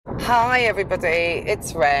Hi everybody,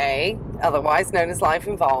 it's Ray, otherwise known as Life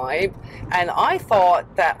and Vibe, and I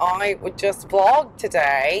thought that I would just vlog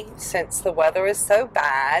today since the weather is so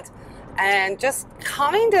bad and just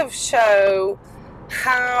kind of show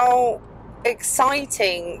how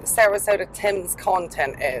exciting Sarasota Tim's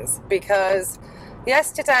content is, because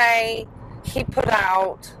yesterday he put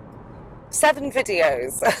out 7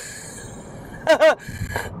 videos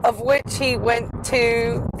of which he went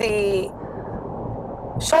to the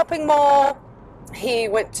shopping mall, he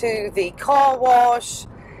went to the car wash,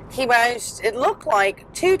 he managed, it looked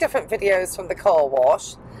like 2 different videos from the car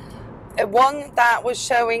wash, one that was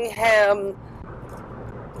showing him,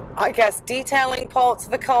 I guess, detailing parts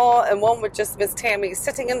of the car, and one with just Miss Tammy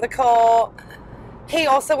sitting in the car. He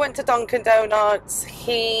also went to Dunkin' Donuts,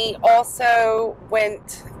 he also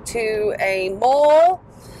went to a mall,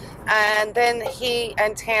 and then he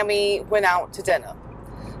and Tammy went out to dinner,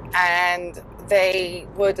 and they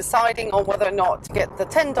were deciding on whether or not to get the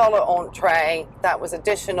 $10 entree that was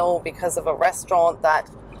additional because of a restaurant that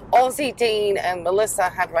Aussie Dean and Melissa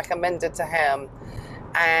had recommended to him.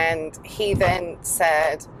 And he then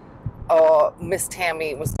said, oh, Miss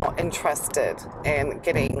Tammy was not interested in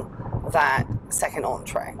getting that second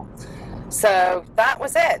entree. So that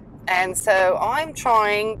was it. And so I'm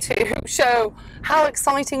trying to show how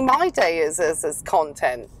exciting my day is as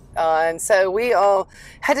content. And so we are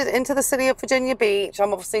headed into the city of Virginia Beach.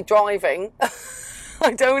 I'm obviously driving.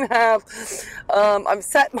 I don't have, I've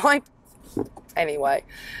set my, anyway,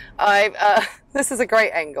 this is a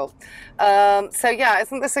great angle. So yeah,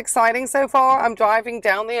 isn't this exciting so far? I'm driving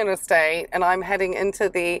down the interstate and I'm heading into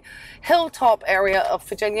the hilltop area of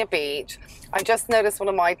Virginia Beach. I just noticed one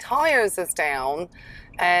of my tires is down,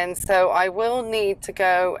 and so I will need to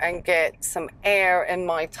go and get some air in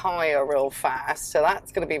my tire real fast. So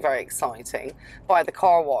that's going to be very exciting, by the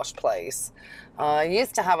car wash place. I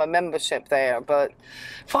used to have a membership there, but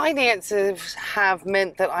finances have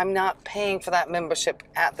meant that I'm not paying for that membership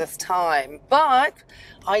at this time. But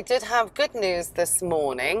I did have good news this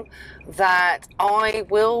morning that I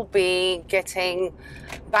will be getting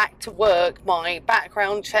back to work. My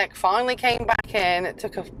background check finally came back in. It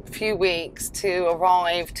took a few weeks to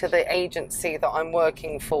arrive to the agency that I'm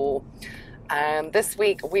working for. And this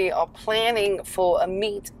week we are planning for a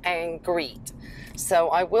meet and greet. So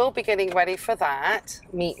I will be getting ready for that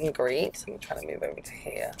meet and greet. I'm trying to move over to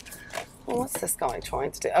here. Well, what's this guy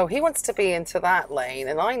trying to do? Oh, he wants to be into that lane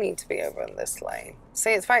and I need to be over in this lane.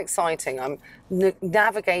 See, it's very exciting. I'm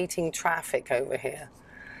navigating traffic over here.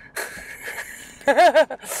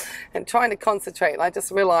 And trying to concentrate. And I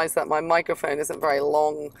just realized that my microphone isn't very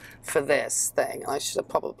long for this thing. I should have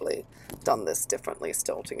probably done this differently,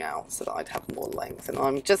 stilting out, so that I'd have more length. And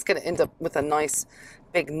I'm just going to end up with a nice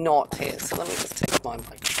big knot here. So let me just take my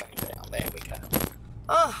microphone down. There we go.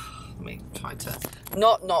 Oh, let me try to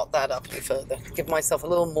not knot that up any further. Give myself a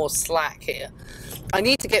little more slack here. I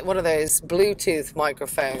need to get one of those Bluetooth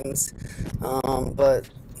microphones, but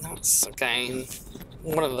that's, again,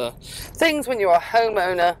 one of the things when you're a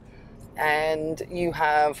homeowner and you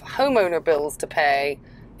have homeowner bills to pay,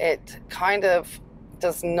 it kind of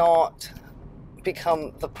does not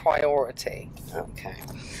become the priority. Okay.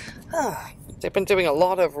 They've been doing a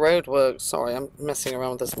lot of road work. Sorry, I'm messing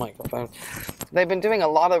around with this microphone. They've been doing a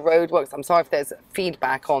lot of road works. I'm sorry if there's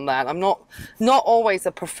feedback on that. I'm not always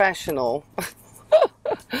a professional.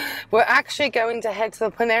 We're actually going to head to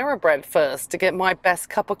the Panera Bread first to get my best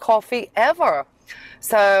cup of coffee ever.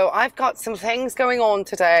 So I've got some things going on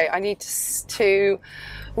today. I need to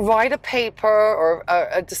write a paper or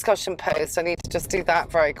a discussion post. I need to just do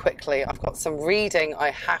that very quickly. I've got some reading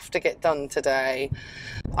I have to get done today.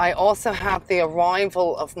 I also have the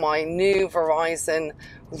arrival of my new Verizon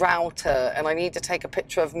router, and I need to take a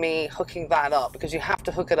picture of me hooking that up, because you have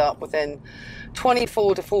to hook it up within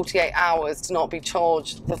 24 to 48 hours to not be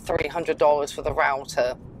charged the $300 for the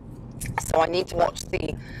router. So I need to watch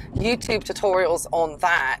the YouTube tutorials on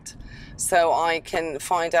that so I can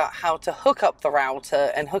find out how to hook up the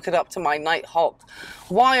router and hook it up to my Nighthawk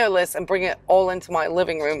wireless and bring it all into my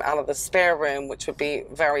living room out of the spare room, which would be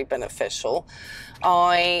very beneficial.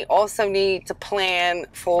 I also need to plan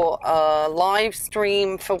for a live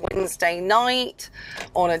stream for Wednesday night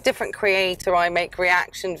on a different creator I make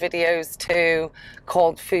reaction videos to,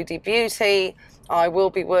 called Foodie Beauty. I will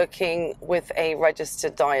be working with a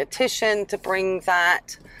registered dietitian to bring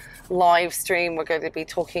that live stream. We're going to be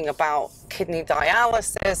talking about kidney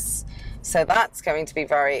dialysis, so that's going to be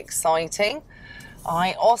very exciting.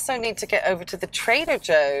 I also need to get over to the Trader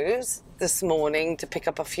Joe's this morning to pick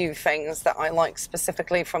up a few things that I like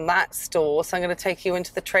specifically from that store. So I'm going to take you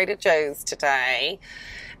into the Trader Joe's today.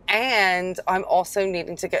 And I'm also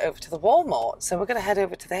needing to get over to the Walmart. So we're going to head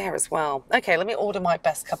over to there as well. Okay, let me order my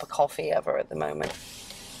best cup of coffee ever at the moment.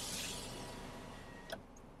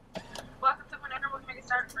 Welcome to Whenever. We'll make it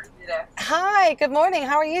started for you today. Hi, good morning.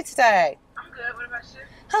 How are you today? I'm good. What about you?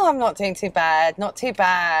 Oh, I'm not doing too bad. Not too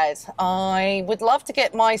bad. I would love to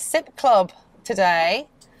get my sip club today,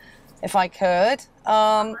 if I could.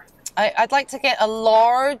 I'd like to get a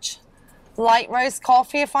large light roast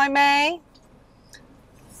coffee, if I may.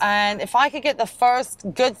 And if I could get the first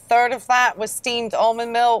good third of that with steamed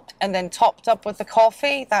almond milk and then topped up with the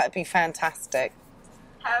coffee, that would be fantastic.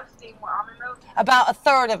 Have steamed with almond milk? About a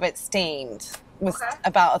third of it steamed. With okay.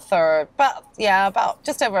 About a third. But yeah, about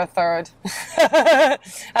just over a third.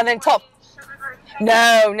 And then top.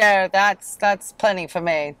 No, that's plenty for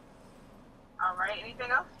me. All right. Anything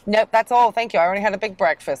else? Nope, that's all. Thank you. I already had a big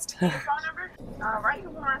breakfast. Your phone number? All right. You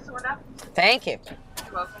can run someone up. Thank you.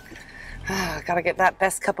 You're welcome. Gotta get that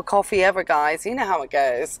best cup of coffee ever, guys. You know how it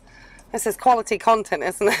goes. This is quality content,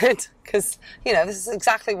 isn't it? Because, you know, this is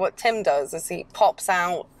exactly what Tim does, is he pops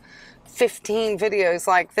out 15 videos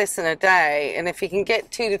like this in a day. And if he can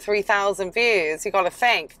get 2,000 to 3,000 views, you got to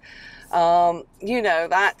think, you know,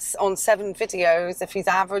 that's on 7 videos. If he's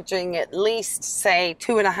averaging at least, say,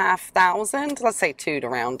 2,500, let's say 2 to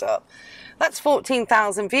round up. That's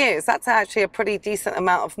 14,000 views. That's actually a pretty decent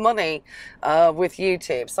amount of money with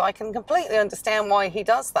YouTube. So I can completely understand why he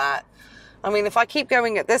does that. I mean, if I keep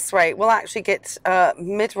going at this rate, we'll actually get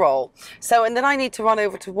mid-roll. So, and then I need to run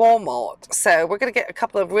over to Walmart. So we're going to get a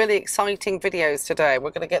couple of really exciting videos today. We're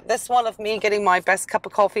going to get this one of me getting my best cup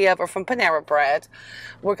of coffee ever from Panera Bread.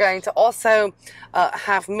 We're going to also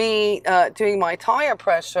have me doing my tire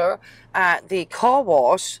pressure at the car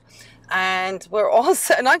wash. And we're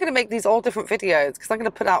also, and I'm going to make these all different videos because I'm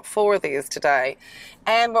going to put out 4 of these today.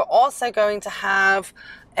 And we're also going to have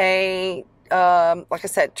a, like I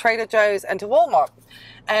said, Trader Joe's and to Walmart.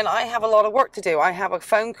 And I have a lot of work to do. I have a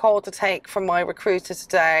phone call to take from my recruiter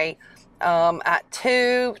today at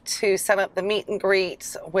 2 to set up the meet and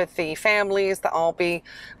greet with the families that I'll be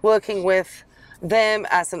working with them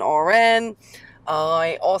as an RN.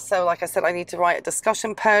 I also, like I said, I need to write a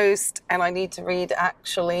discussion post and I need to read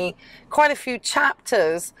actually quite a few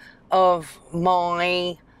chapters of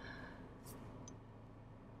my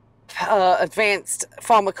advanced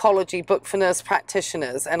pharmacology book for nurse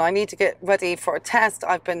practitioners, and I need to get ready for a test.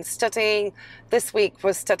 I've been studying, this week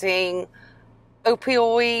we're studying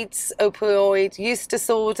opioids, opioid use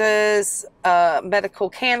disorders, medical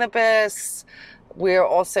cannabis. We're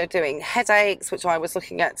also doing headaches, which I was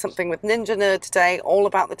looking at something with Ninja Nerd today, all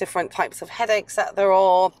about the different types of headaches that there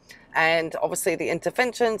are, and obviously the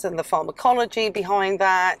interventions and the pharmacology behind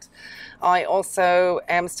that. I also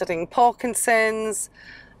am studying Parkinson's,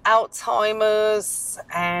 Alzheimer's,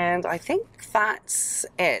 and I think that's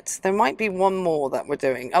it. There might be one more that we're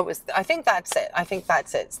doing. Oh, I think that's it. I think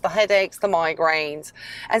that's it. It's the headaches, the migraines.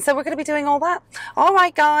 And so we're going to be doing all that. All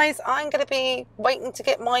right, guys, I'm going to be waiting to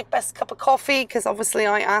get my best cup of coffee because obviously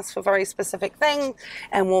I asked for a very specific thing.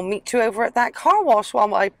 And we'll meet you over at that car wash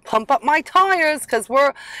while I pump up my tires because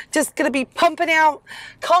we're just going to be pumping out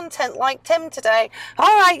content like Tim today.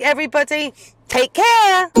 All right, everybody, take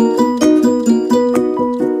care.